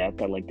forget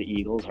that the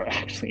Eagles are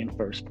actually in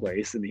first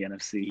place in the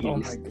NFC East. Oh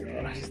my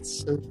god, it's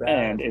so bad.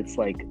 And it's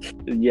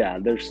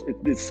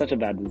it's such a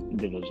bad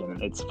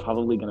division. It's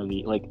probably gonna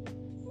be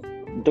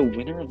the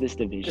winner of this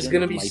division. It's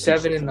gonna be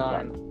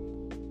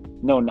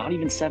 7-9. No, not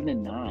even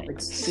 7-9.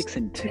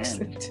 6-10.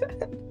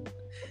 6-10.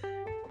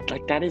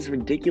 That is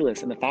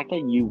ridiculous. And the fact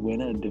that you win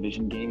a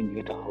division game and you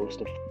get to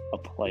host a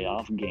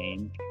playoff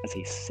game as a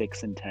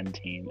 6-10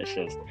 team, it's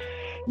just,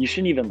 you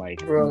shouldn't even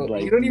bro,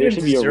 you don't there even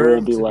should be a rule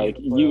be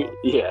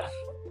there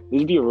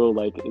should be a rule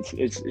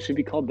it should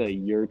be called the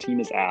your team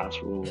is ass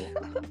rule.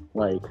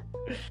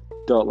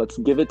 Let's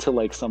give it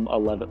to some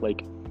 11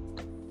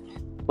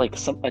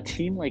 a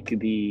team like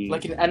the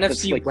an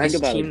NFC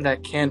West team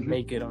that can't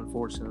make it,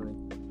 unfortunately.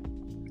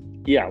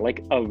 Yeah,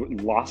 like a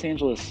Los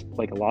Angeles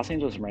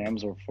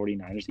Rams or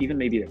 49ers, even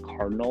maybe the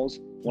Cardinals.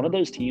 One of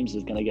those teams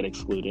is going to get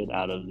excluded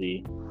out of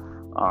the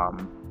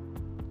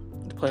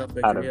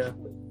playoff out picture, of yeah.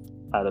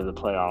 out of the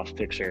playoff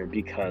picture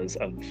because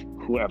of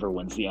whoever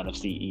wins the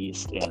NFC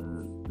East,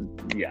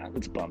 and yeah,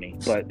 it's bummy.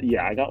 But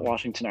yeah, I got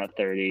Washington at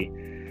 30,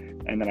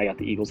 and then I got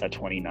the Eagles at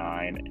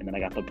 29, and then I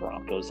got the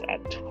Broncos at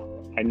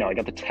I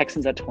got the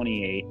Texans at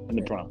 28 and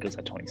the Broncos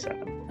at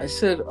 27. I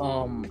said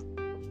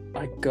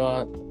I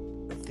got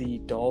the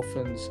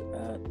Dolphins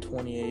at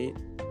 28.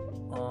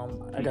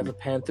 I got the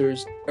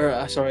Panthers,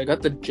 I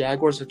got the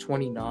Jaguars at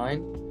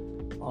 29.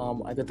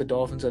 I got the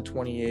Dolphins at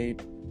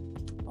 28.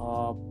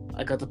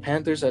 I got the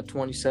Panthers at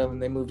 27.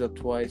 They moved up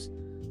twice.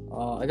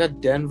 I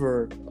got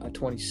Denver at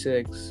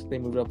 26. They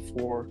moved up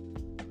 4.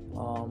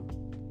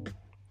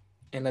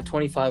 And at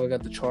 25, I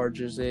got the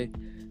Chargers. They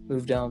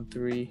moved down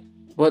 3.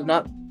 But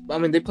not, I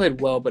mean, they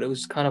played well, but it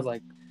was kind of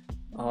like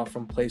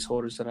from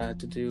placeholders that I had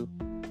to do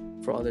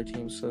for other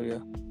teams. So, yeah.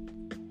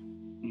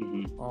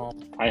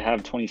 I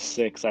have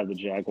 26. I have the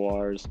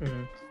Jaguars.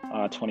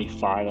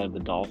 25. I have the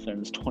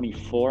Dolphins.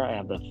 24. I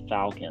have the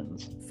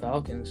Falcons.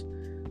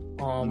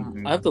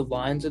 I have the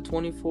Lions at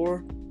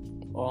 24.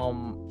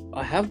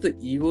 I have the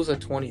Eagles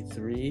at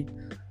 23.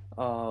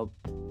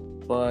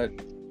 But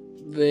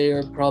they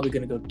are probably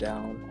going to go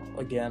down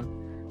again.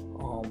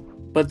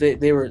 But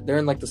they're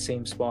in like the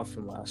same spot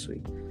from last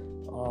week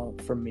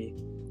for me.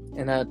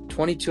 And at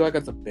 22, I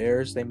got the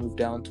Bears. They moved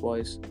down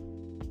twice.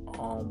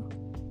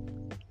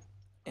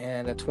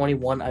 And at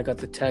 21, I got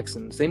the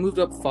Texans. They moved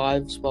up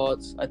 5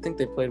 spots. I think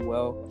they played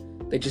well.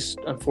 They just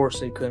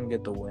unfortunately couldn't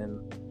get the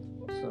win.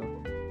 So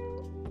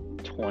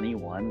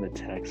 21, the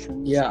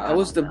Texans. Yeah, I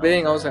was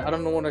debating. I was like, I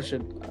don't know what I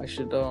should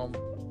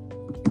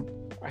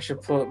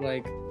put,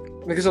 like,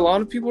 because a lot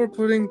of people are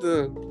putting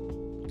the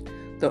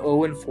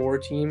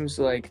 0-4 teams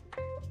like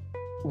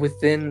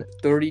within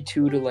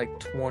 32 to like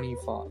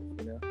 25,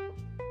 you know.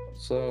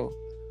 So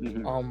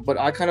but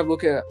I kind of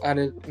look at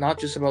it not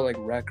just about like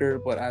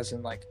record, but as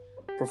in like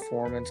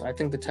performance. I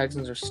think the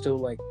Texans are still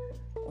like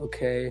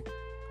okay,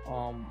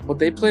 but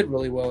they played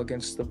really well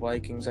against the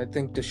Vikings. I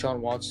think Deshaun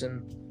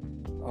Watson,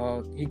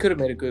 he could have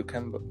made a good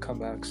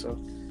comeback. So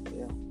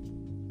yeah.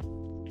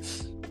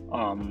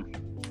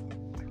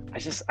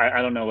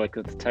 I don't know, like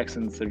the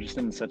Texans, they're just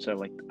in such a,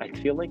 like, I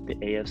feel like the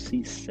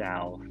AFC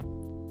South,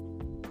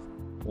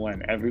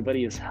 when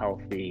everybody is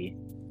healthy,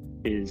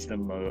 is the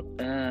most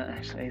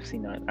actually AFC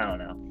North, I don't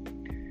know.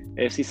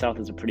 AFC South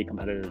is a pretty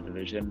competitive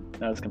division,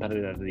 not as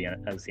competitive as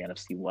the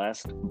NFC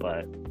West,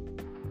 but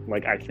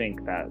like I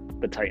think that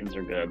the Titans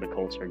are good, the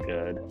Colts are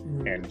good,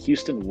 and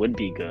Houston would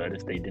be good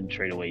if they didn't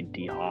trade away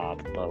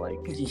D-Hop, but like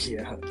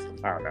yeah,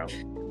 I don't know.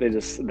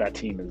 That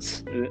team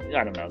is,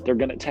 I don't know. They're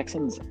gonna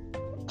Texans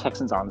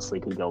honestly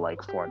could go like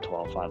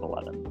 4-12,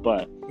 5-11.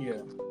 But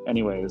yeah.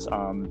 Anyways,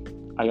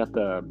 I got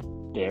the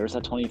Bears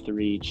at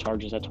 23,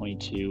 Chargers at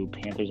 22,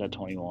 Panthers at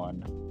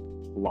 21,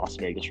 Las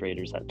Vegas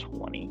Raiders at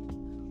 20.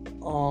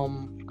 All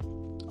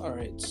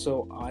right,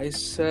 so I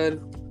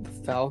said the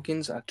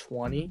Falcons at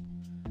 20.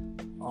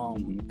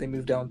 They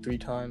moved down 3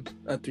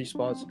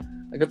 spots.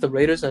 I got the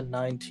Raiders at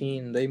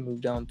 19. They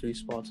moved down 3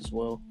 spots as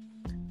well.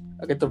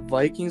 I got the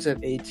Vikings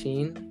at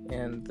 18,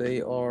 and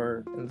they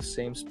are in the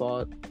same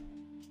spot.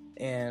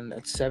 And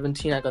at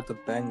 17, I got the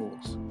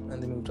Bengals,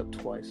 and they moved up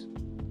twice.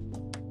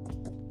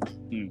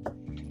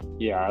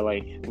 Yeah,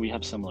 we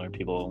have similar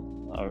people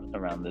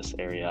around this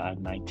area. I have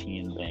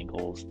 19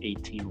 Bengals,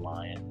 18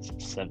 Lions,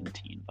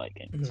 17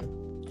 Vikings.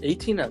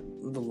 18 at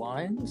the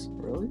Lions?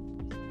 Really?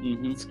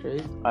 That's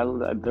crazy.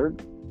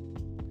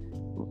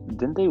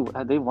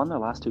 They won their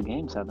last 2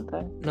 games, haven't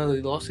they? No,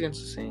 they lost against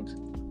the Saints.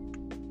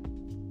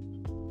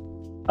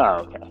 Oh,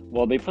 okay.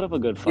 Well, they put up a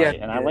good fight,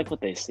 and I like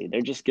what they see.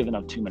 They're just giving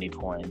up too many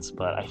points,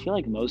 but I feel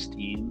like most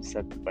teams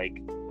that,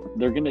 like,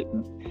 they're gonna,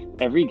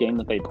 every game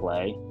that they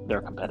play,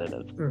 they're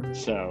competitive.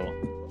 So,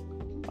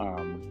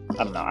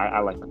 I don't know. I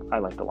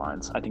like the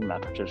Lions. I think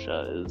Matt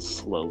Patricia is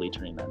slowly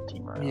turning that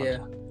team around. Yeah.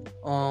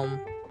 All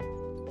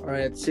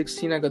right. At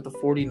 16, I got the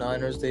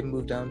 49ers. They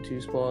moved down 2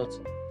 spots.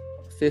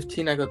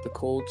 15, I got the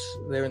Colts.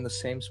 They're in the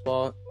same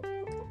spot.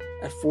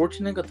 At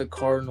 14, I got the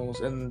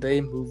Cardinals, and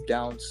they moved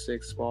down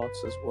 6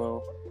 spots as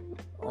well.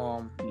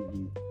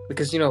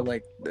 Because, you know,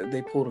 like,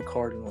 they pulled the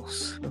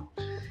Cardinals.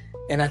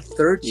 And at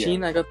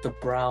 13, I got the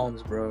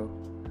Browns, bro.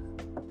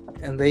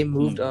 And they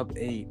moved up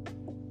 8.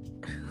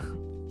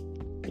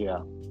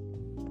 Yeah.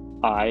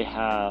 I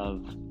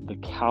have the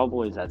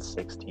Cowboys at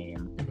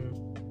 16.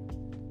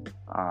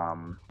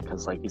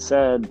 Because, like you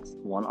said,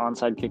 1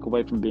 onside kick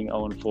away from being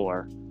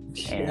 0-4.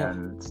 Yeah.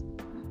 And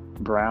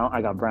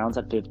I got Browns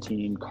at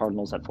 15,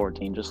 Cardinals at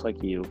 14, just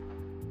like you.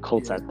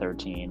 Colts at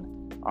 13.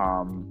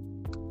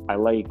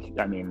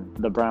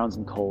 The Browns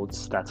and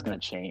Colts, that's going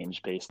to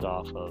change based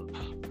off of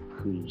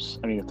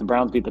if the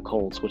Browns beat the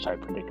Colts, which I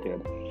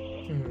predicted,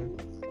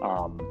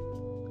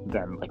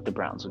 then, like, the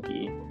Browns would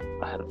be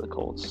ahead of the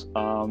Colts.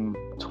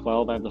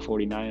 12, I have the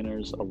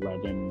 49ers,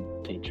 11,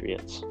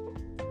 Patriots.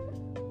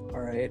 All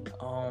right.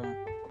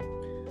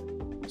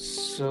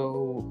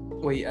 So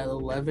wait, at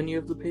 11 you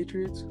have the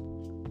Patriots?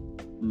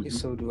 Mm-hmm.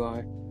 So do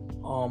I.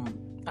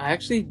 I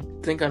actually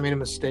think I made a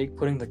mistake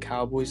putting the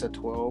Cowboys at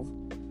 12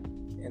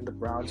 and the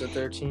Browns at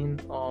 13.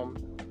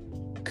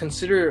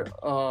 Consider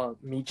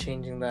me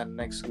changing that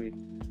next week.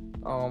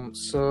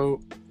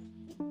 So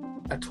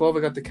at 12 I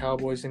got the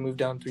Cowboys. They moved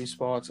down 3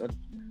 spots. At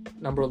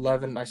number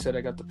 11 I said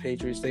I got the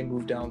Patriots. They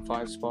moved down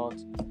 5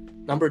 spots.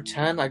 Number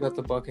 10 I got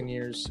the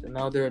Buccaneers, and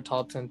now they're a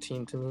top 10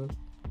 team to me,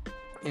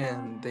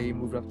 and they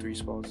moved up 3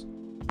 spots.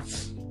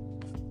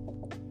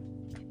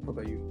 What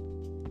about you?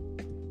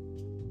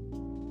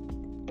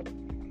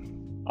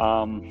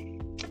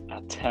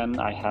 At 10,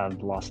 I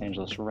have Los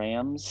Angeles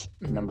Rams.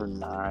 Mm-hmm. Number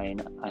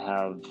 9, I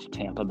have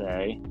Tampa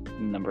Bay.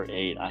 Number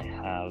 8, I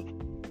have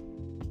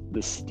the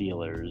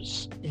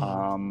Steelers.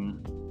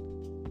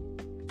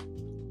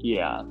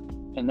 Yeah.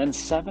 And then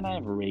 7, I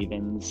have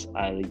Ravens.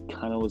 I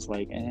kind of was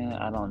like,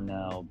 I don't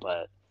know,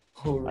 but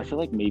I feel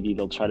like maybe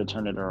they'll try to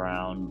turn it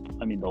around.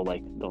 I mean,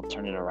 they'll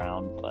turn it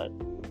around, but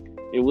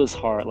it was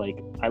hard.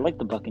 Like, I like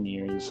the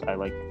Buccaneers. I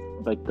like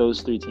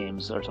those 3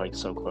 teams are like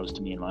so close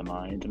to me in my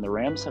mind, and the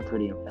Rams have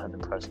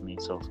impressed me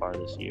so far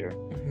this year.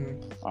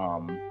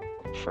 Mm-hmm.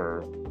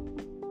 For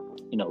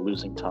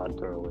losing Todd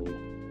Gurley,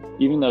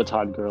 even though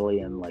Todd Gurley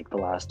in like the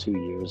last 2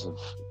 years of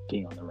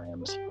being on the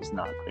Rams was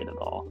not great at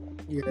all.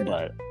 Yeah,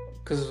 but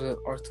because of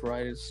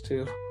arthritis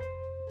too.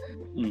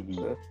 Mm-hmm.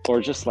 So.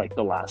 Or just like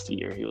the last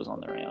year he was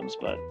on the Rams,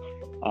 but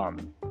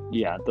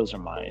yeah, those are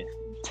my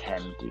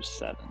 10 through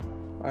 7.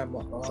 I'm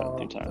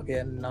okay.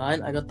 At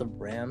 9, I got the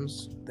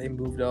Rams. They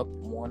moved up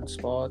 1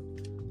 spot.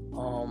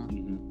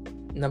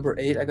 Number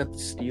 8, I got the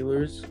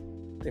Steelers.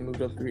 They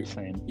moved up 3.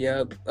 Same.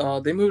 Yeah,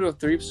 they moved up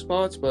 3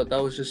 spots, but that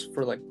was just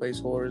for like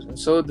placeholders. And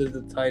so did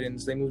the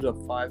Titans. They moved up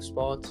 5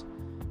 spots.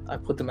 I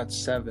put them at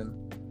 7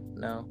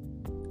 now.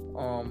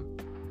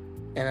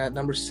 And at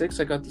number 6,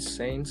 I got the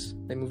Saints.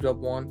 They moved up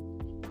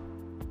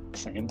 1.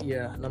 Same.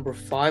 Yeah, number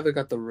 5, I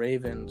got the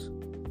Ravens.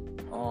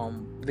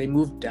 They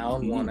moved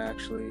down 1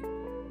 actually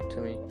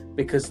to me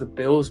because the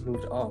Bills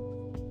moved up.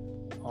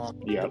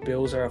 The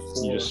Bills are at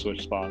 4. You just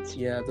switch spots.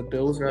 Yeah, the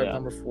Bills are at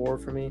number 4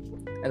 for me.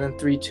 And then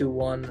 3, 2,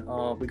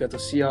 1. We got the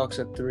Seahawks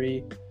at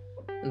 3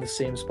 in the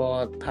same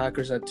spot.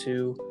 Packers at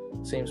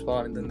 2, same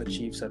spot, and then the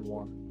Chiefs at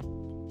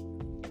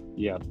 1.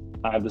 Yeah,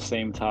 I have the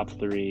same top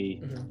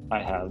 3. Mm-hmm. I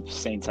have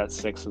Saints at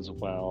 6 as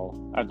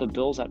well. I have the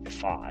Bills at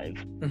 5.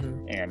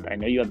 Mm-hmm. And I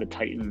know you have the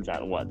Titans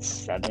at what,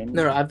 7?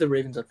 No, I have the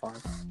Ravens at 5.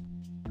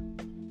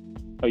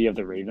 Oh, you have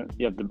the Ravens.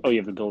 You have the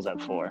Bills at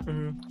 4.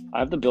 Mm-hmm. I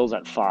have the Bills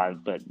at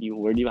 5, but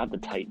where do you have the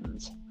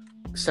Titans?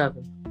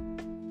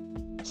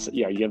 7. So,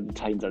 yeah, you have the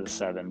Titans at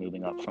 7,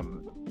 moving up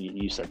from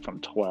you said from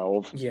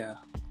 12. Yeah.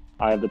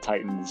 I have the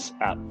Titans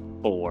at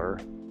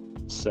 4.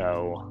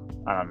 So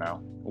I don't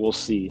know. We'll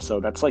see. So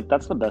that's the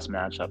best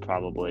matchup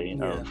probably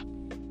of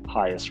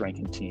highest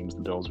ranking teams,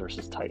 the Bills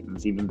versus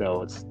Titans, even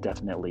though it's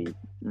definitely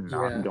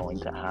not going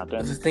to happen.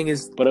 But the thing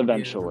is, but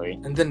eventually.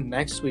 And then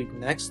next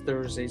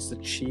Thursday is the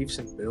Chiefs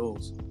and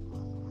Bills.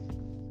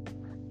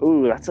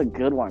 Ooh, that's a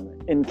good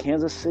one. In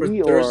Kansas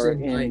City or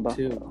in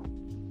Buffalo?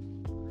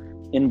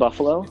 Too. In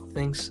Buffalo? I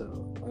think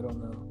so. I don't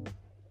know.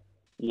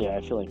 Yeah,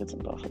 I feel like it's in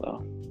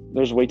Buffalo.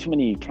 There's way too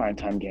many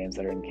primetime games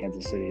that are in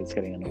Kansas City. It's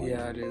getting annoying.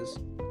 Yeah, it is.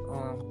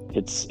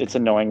 It's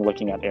annoying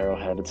looking at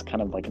Arrowhead. It's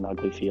kind of like an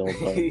ugly field,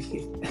 but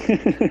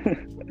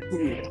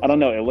I don't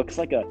know. It looks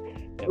like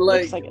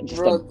looks like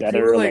just a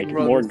better,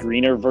 more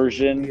greener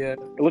version. Yeah.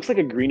 It looks like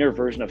a greener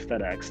version of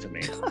FedEx to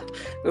me.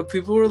 But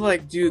people were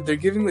like, dude, they're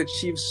giving the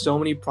Chiefs so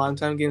many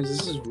primetime games.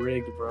 This is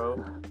rigged,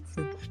 bro.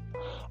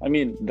 I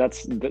mean,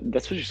 that's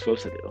what you're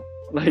supposed to do.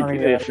 Like,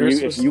 if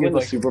you win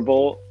the Super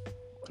Bowl,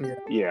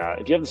 yeah,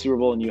 if you have the Super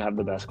Bowl and you have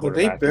the best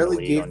quarterback, they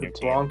barely gave the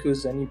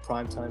Broncos any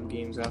primetime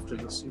games after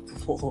the Super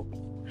Bowl,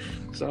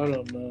 so I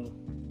don't know.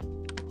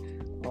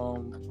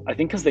 I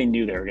think because they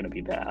knew they were going to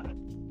be bad.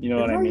 You know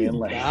what I mean?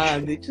 Like,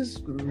 they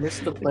just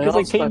missed the playoffs. Because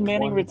like Peyton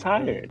Manning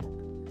retired.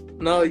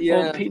 No, yeah.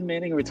 Well, Peyton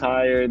Manning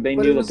retired. They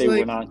knew that they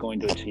were not going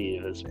to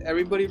achieve as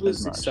everybody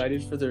was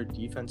excited for their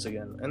defense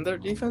again, and their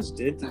defense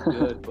did do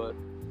good, but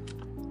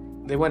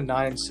they went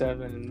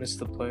 9-7 and missed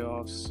the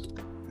playoffs.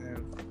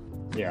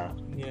 Yeah.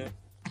 Yeah.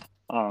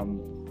 I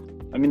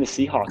mean, the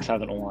Seahawks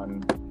haven't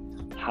won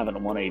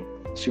a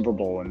Super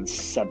Bowl in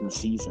 7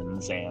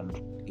 seasons,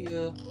 and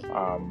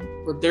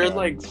but they're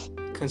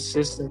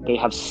consistent. They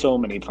have so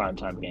many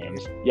primetime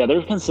games. Yeah,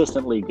 they're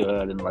consistently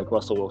good, and like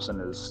Russell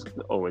Wilson is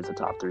always a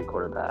top 3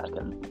 quarterback,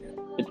 and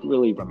it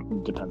really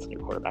depends on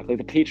your quarterback. Like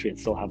the Patriots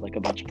still have like a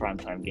bunch of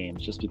primetime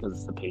games just because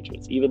it's the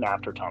Patriots, even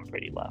after Tom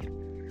Brady left.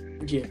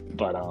 Yeah.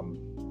 But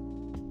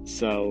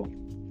so.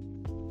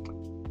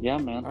 Yeah,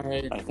 man. All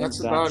right, that's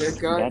about it,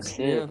 guys. That's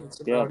it.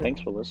 Yeah,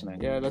 thanks for listening.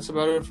 Yeah, that's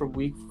about it for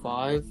week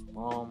 5.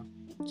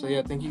 So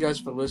yeah, thank you guys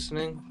for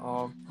listening.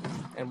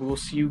 And we will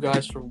see you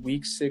guys for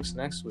week 6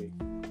 next week.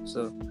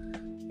 So,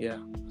 yeah,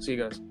 see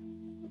you guys.